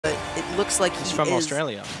looks like he's from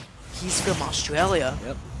Australia. He's from Australia?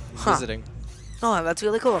 Yep, huh. visiting. Oh, that's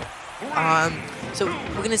really cool. So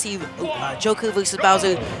we're going to see Joker versus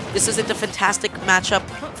Bowser. This isn't a fantastic matchup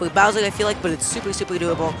for Bowser, I feel like, but it's super, super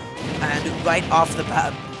doable. And right off the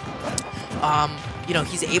bat, you know,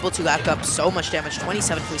 he's able to rack up so much damage,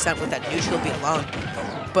 27% with that neutral beat alone.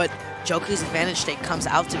 But Joker's advantage state comes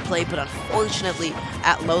out to play, but unfortunately,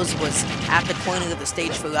 at LOWES was at the corner of the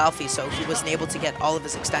stage for Ralphie, so he wasn't able to get all of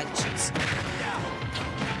his extensions.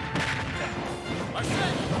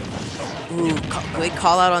 Ooh, great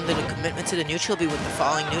call out on the commitment to the neutral B with the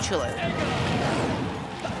falling neutral air.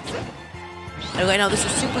 And right now, this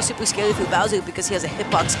is super, super scary for Bowser because he has a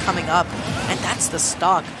hitbox coming up, and that's the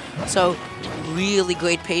stock. So, really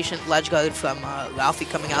great patient ledge guard from Ralphie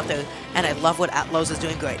coming out there, and I love what LOWES is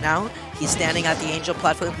doing right now. He's standing at the Angel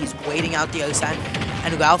platform, he's waiting out the other side,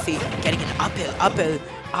 and Ralphie getting an up air,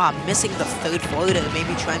 missing the third forward and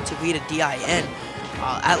maybe trying to read a DIN.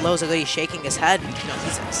 LOWES already shaking his head. You know,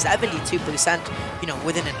 he's at 72%, you know,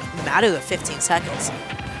 within a matter of 15 seconds.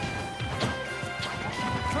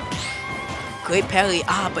 Great parry,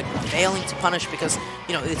 but failing to punish because,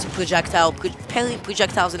 you know, it's a projectile. Parrying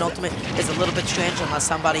projectiles in Ultimate is a little bit strange unless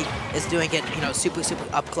somebody is doing it, you know, super, super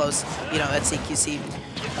up close, you know, at CQC.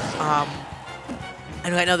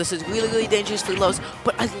 And right now, this is really, really dangerous for LOWES,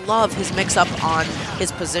 but I love his mix-up on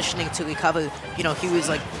his positioning to recover. You know, he was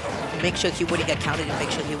like, make sure he wouldn't get counted and make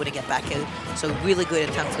sure he wouldn't get back here. So really good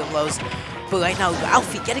attempt from LOWES. But right now,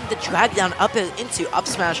 Ralphie getting the drag down up air into up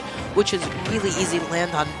smash, which is really easy to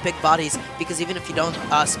land on big bodies because even if you don't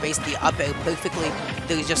space the up air perfectly,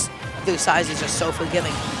 their size is just so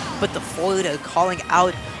forgiving. But the forward air calling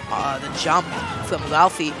out the jump from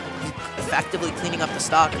Ralphie, effectively cleaning up the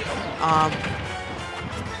stock.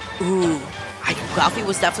 Ralphie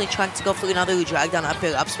was definitely trying to go for another drag down up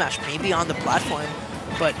air up smash, maybe on the platform,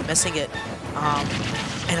 but missing it.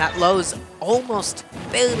 And at LOWES, almost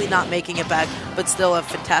barely not making it back, but still a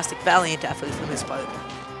fantastic, valiant effort from his part.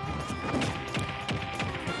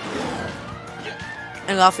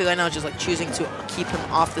 And Ralphie right now just like choosing to keep him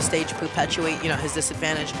off the stage, perpetuate, you know, his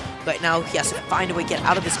disadvantage. Right now, he has to find a way to get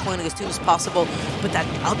out of this corner as soon as possible, but that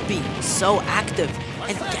up B is so active,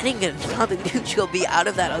 and getting another neutral B out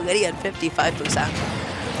of that already at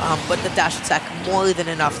 55%. But the dash attack more than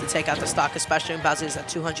enough to take out the stock, especially when Bowser is at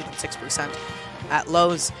 206%. At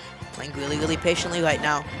LOWES, playing really, really patiently right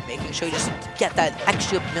now, making sure just to get that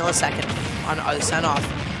extra millisecond on Arsene off.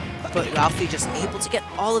 But Ralphie just able to get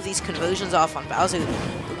all of these conversions off on Bowser,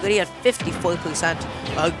 already at 54%.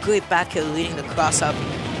 A great back hill leading the cross up.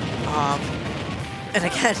 And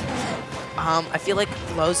again, I feel like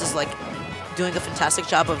LOWES is like doing a fantastic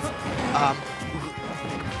job of,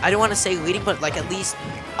 I don't want to say leading, but like at least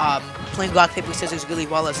playing rock, paper, scissors really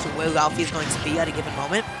well as to where Ralphie is going to be at a given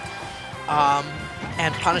moment.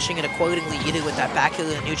 And punishing it accordingly, either with that back hill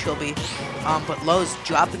or neutral B. But LOWES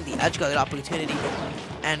dropping the edge guard opportunity,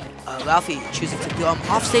 and Ralphie choosing to go him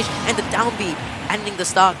off stage, and the down B ending the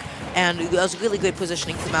stock. And it was really good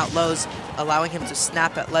positioning from LOWES, allowing him to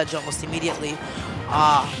snap at ledge almost immediately.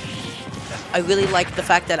 I really like the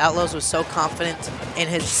fact that LOWES was so confident in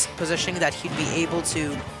his positioning that he'd be able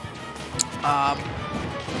to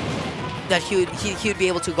he would be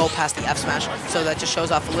able to go past the F smash, so that just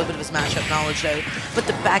shows off a little bit of his matchup knowledge there. But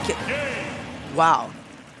the back hit, wow,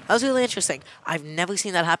 that was really interesting. I've never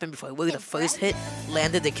seen that happen before, where the first hit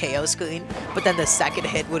landed the KO screen, but then the second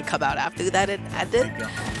hit would come out after that it ended.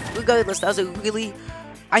 Regardless, that was a really,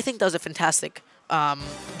 I think that was a fantastic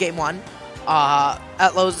game one.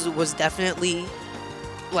 At LOWES was definitely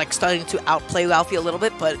like starting to outplay Ralphie a little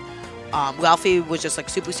bit, but Ralphie was just like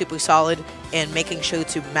super, super solid in making sure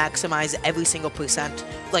to maximize every single percent,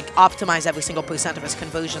 like optimize every single percent of his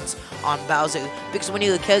conversions on Bowser. Because when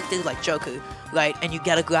you're a character like Joker, right, and you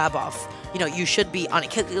get a grab off, you know, you should be, on a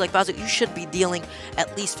character like Bowser, you should be dealing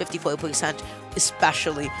at least 54%,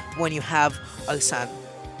 especially when you have Arsene.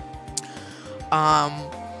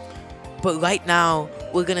 But right now,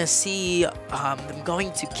 we're going to see them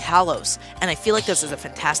going to Kalos. And I feel like this is a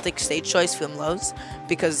fantastic stage choice from LOWES,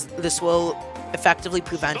 because this will effectively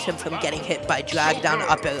prevent him from getting hit by drag down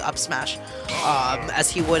up smash,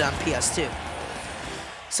 as he would on PS2.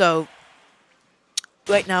 So,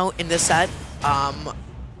 right now in this set,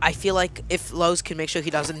 I feel like if LOWES can make sure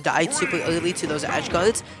he doesn't die super early to those edge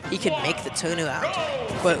guards, he can make the turnaround.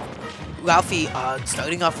 But Ralphie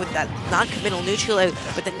starting off with that non-committal neutral air,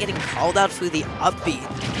 but then getting called out for the up B.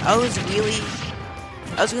 That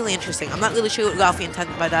was really interesting. I'm not really sure what Ralphie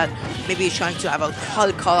intended by that. Maybe he's trying to have a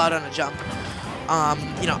hard call out on a jump.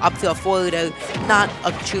 You know, up throw forward air, not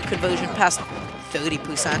a true conversion past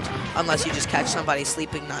 30%, unless you just catch somebody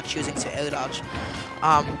sleeping, not choosing to air dodge.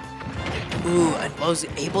 Ooh, and Lowe's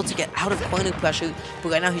able to get out of corner pressure,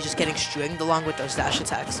 but right now he's just getting stringed along with those dash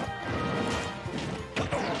attacks.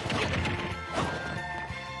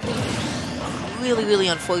 Really, really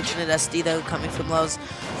unfortunate SD though, coming from Lowe's.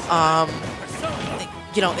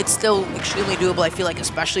 You know, it's still extremely doable, I feel like,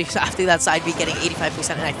 especially after that side B getting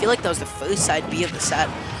 85%, and I feel like that was the first side B of the set.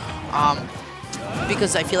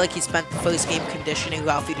 Because I feel like he spent the first game conditioning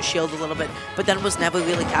Ralphie to shield a little bit, but then was never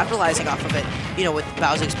really capitalizing off of it, you know, with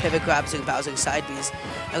Bowser's pivot grabs or Bowser's side Bs.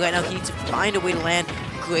 And right now he needs to find a way to land.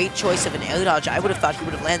 Great choice of an air dodge. I would have thought he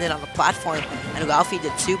would have landed on the platform, and Ralphie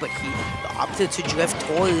did too, but he opted to drift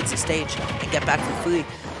towards the stage and get back for free.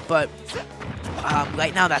 But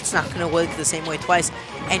right now that's not going to work the same way twice.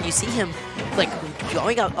 And you see him like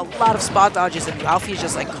going out a lot of spot dodges, and Ralphie is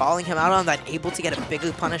just like calling him out on that, able to get a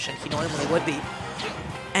bigger punish than he normally would be.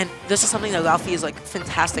 And this is something that Ralphie is like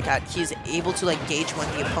fantastic at. He's able to like gauge when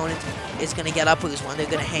the opponent is going to get up, or when they're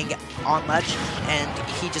going to hang on ledge, and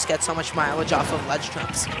he just gets so much mileage off of ledge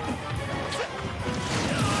jumps.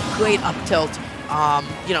 Great up tilt.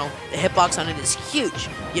 You know, the hitbox on it is huge,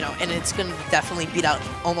 you know, and it's going to definitely beat out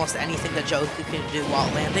almost anything that Joker can do while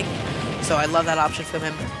landing. So I love that option from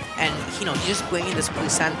him. And, you know, he's just bringing this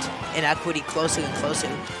percent inequity closer and closer.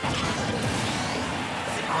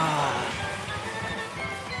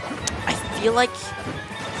 I feel like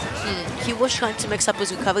he was trying to mix up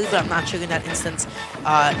his recovery, but I'm not sure in that instance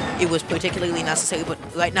it was particularly necessary. But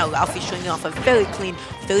right now, Ralphie's showing off a very clean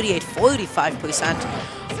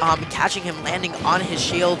 38-45%, catching him landing on his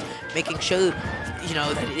shield, making sure, you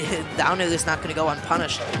know, that down air is not going to go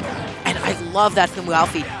unpunished. And I love that from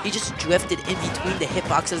Ralphie. He just drifted in between the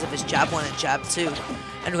hitboxes of his jab 1 and jab 2.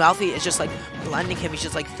 And Ralphie is just like blending him. He's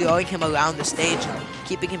just like throwing him around the stage and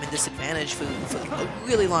keeping him in disadvantage for a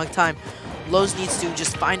really long time. Lowe's needs to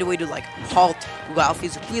just find a way to like halt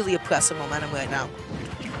Ralphie's really oppressive momentum right now.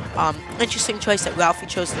 Interesting choice that Ralphie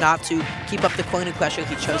chose not to keep up the corner pressure.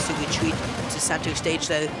 He chose to retreat to center stage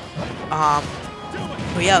there.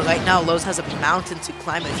 But yeah, right now Lowe's has a mountain to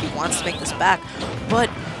climb if he wants to make this back. But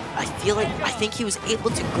I think he was able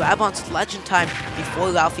to grab onto the ledge in time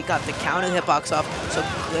before Ralphie got the counter hitbox off. So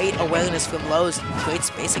great awareness from Lowe's, great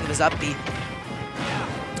spacing of his up B.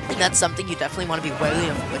 And that's something you definitely want to be wary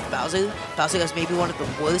of with Bowser. Bowser has maybe one of the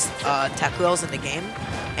worst tech rolls in the game,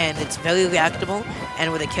 and it's very reactable.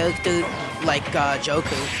 And with a character like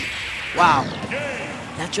Joker, wow,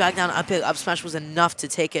 that drag down up air up smash was enough to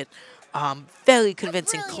take it. Very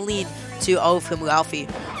convincing, clean 2-0 from Ralphie.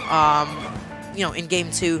 You know, in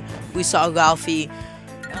game 2, we saw Ralphie.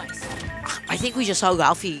 I think we just saw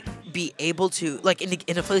Ralphie be able to, like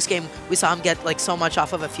in the first game, we saw him get like so much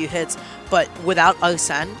off of a few hits, but without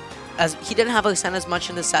Arsene, as he didn't have Arsene as much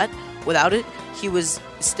in the set, without it, he was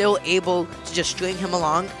still able to just string him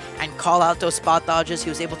along and call out those spot dodges. He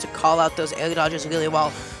was able to call out those air dodges really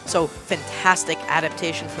well. So fantastic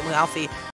adaptation from Ralphie.